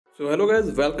So hello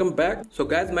guys, welcome back. So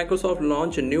guys, Microsoft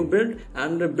launched a new build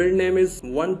and the build name is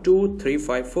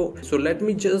 12354. So let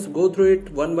me just go through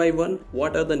it one by one.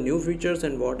 What are the new features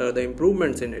and what are the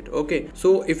improvements in it? Okay,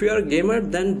 so if you are a gamer,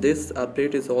 then this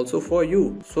update is also for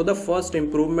you. So the first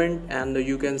improvement and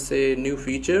you can say new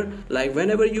feature, like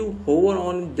whenever you hover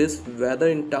on this weather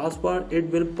in taskbar,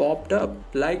 it will pop up.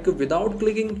 Like without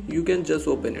clicking, you can just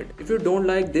open it. If you don't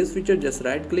like this feature, just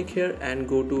right click here and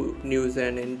go to news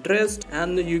and interest,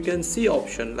 and you can see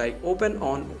option like open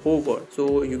on hover,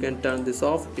 so you can turn this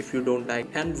off if you don't like.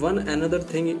 And one another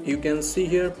thing you can see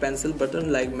here, pencil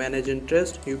button like manage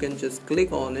interest, you can just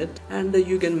click on it and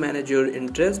you can manage your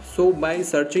interest. So by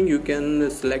searching you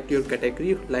can select your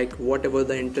category, like whatever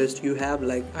the interest you have.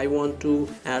 Like I want to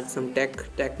add some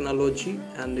technology,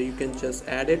 and you can just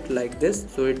add it like this,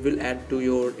 so it will add to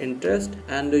your interest,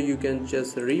 and you can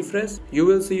just refresh. You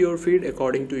will see your feed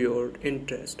according to your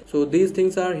interest. So these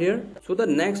things are here. So the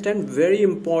next and very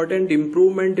important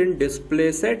improvement in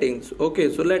display settings.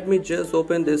 Okay, so let me just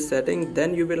open this setting,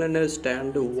 then you will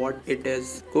understand what it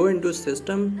is. Go into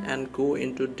system and go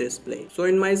into display. So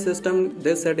in my system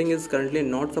this setting is currently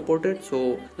not supported,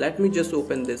 so let me just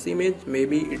open this image.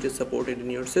 Maybe it is supported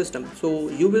in your system. So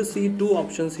you will see two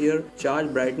options here: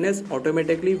 charge brightness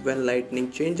automatically when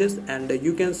lightning changes, and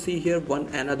you can see here one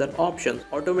another option,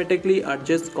 automatically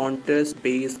adjust contrast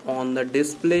based on the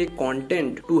display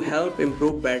content to help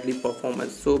improve battery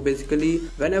performance. So basically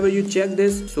whenever you check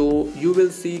this, so you will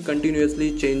see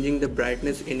continuously changing the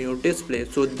brightness in your display.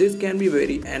 So this can be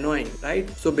very annoying, right?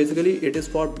 So basically it is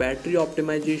for battery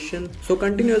optimization. So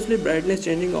continuously brightness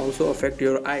changing also affect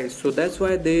your eyes, so that's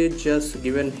why they just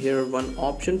given here one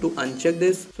option to uncheck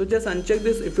this. So just uncheck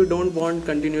this if you don't want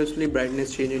continuously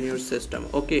brightness change in your system.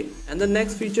 Okay, and the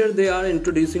next feature they are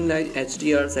introducing like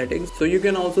HDR settings. So you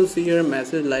can also see here a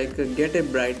message like get a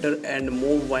brighter and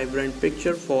more vibrant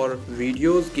picture for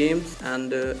videos, games,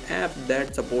 and app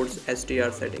that supports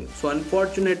HDR settings. So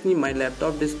unfortunately my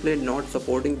laptop display not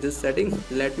supporting this setting.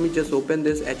 Let me just open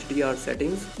this HDR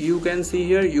settings. You can see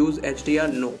here use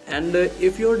HDR no, and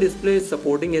if your display is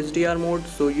supporting HDR mode,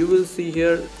 so you will see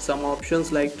here some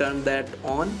options like turn that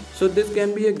on. So this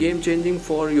can be a game changing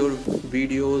for your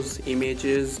videos,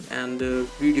 images, and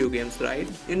video games, right?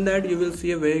 In that you will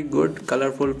see a very good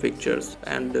colorful pictures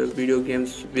and video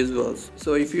games visuals.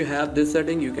 So if you have this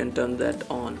setting, you can turn that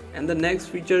on. And the next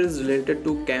feature is related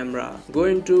to camera. Go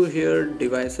into here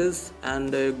devices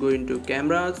and go into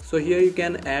cameras. So here you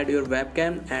can add your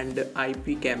webcam and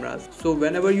IP cameras. So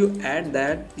whenever you add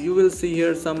that, you will see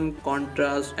here some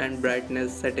contrast and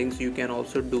brightness settings. You can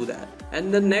also do that.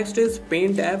 And the next is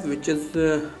Paint app, which is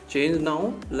changed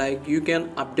now. Like you can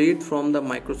update from the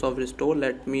Microsoft Store.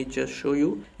 Let me just show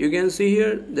you. You can see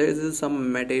here there is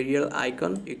some material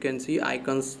icon. You can see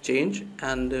icons change,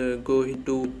 and go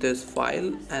into this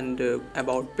file and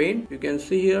about Paint. You can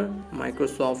see here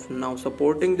Microsoft now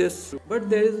supporting this, but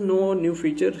there is no new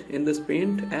feature in this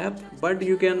Paint app. But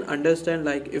you can understand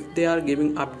like if they are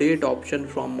giving update option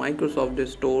from Microsoft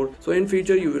Store, so in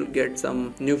future you will get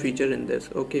some new feature in this.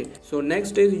 Okay, so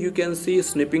next is you can see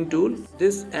Snipping Tool.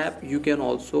 This app you can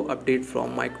also update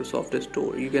from Microsoft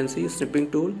Store. You can see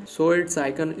Snipping Tool, so its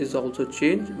icon is also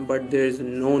changed, but there is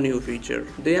no new feature.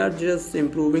 They are just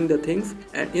improving the things,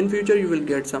 and in future you will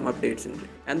get some updates in it.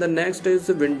 And the next is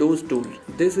the Windows Tool.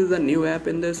 This is a new app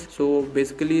in this. So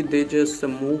basically they just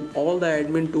move all the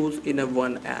admin tools in a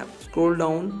one app. Scroll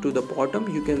down to the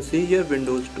bottom, you can see here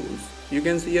Windows Tools. You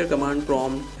can see here command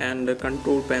prompt and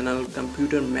control panel,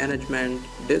 computer management,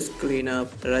 disk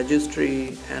cleanup,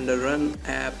 registry, and a run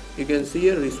app. You can see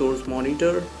here resource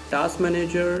monitor, task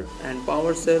manager, and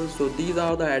PowerShell. So these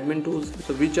are the admin tools,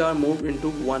 so which are moved into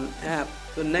one app.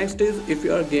 So next is if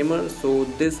you are a gamer, so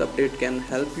this update can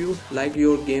help you, like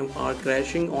your game are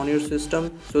crashing on your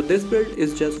system. So this build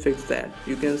is just fix that.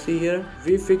 You can see here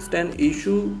we fixed an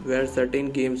issue where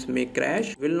certain games may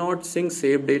crash, will not sync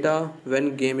save data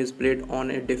when game is played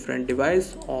on a different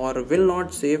device, or will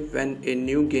not save when a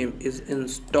new game is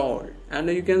installed. And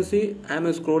you can see I'm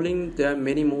scrolling, there are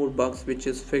many more bugs which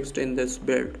is fixed in this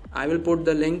build. I will put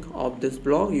the link of this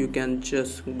blog, you can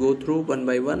just go through one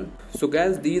by one. So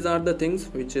guys, these are the things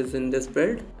which is in this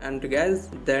build. And guys,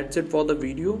 that's it for the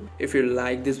video. If you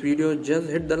like this video, just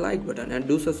hit the like button and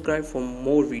do subscribe for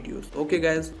more videos. Okay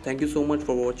guys, thank you so much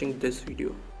for watching this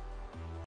video.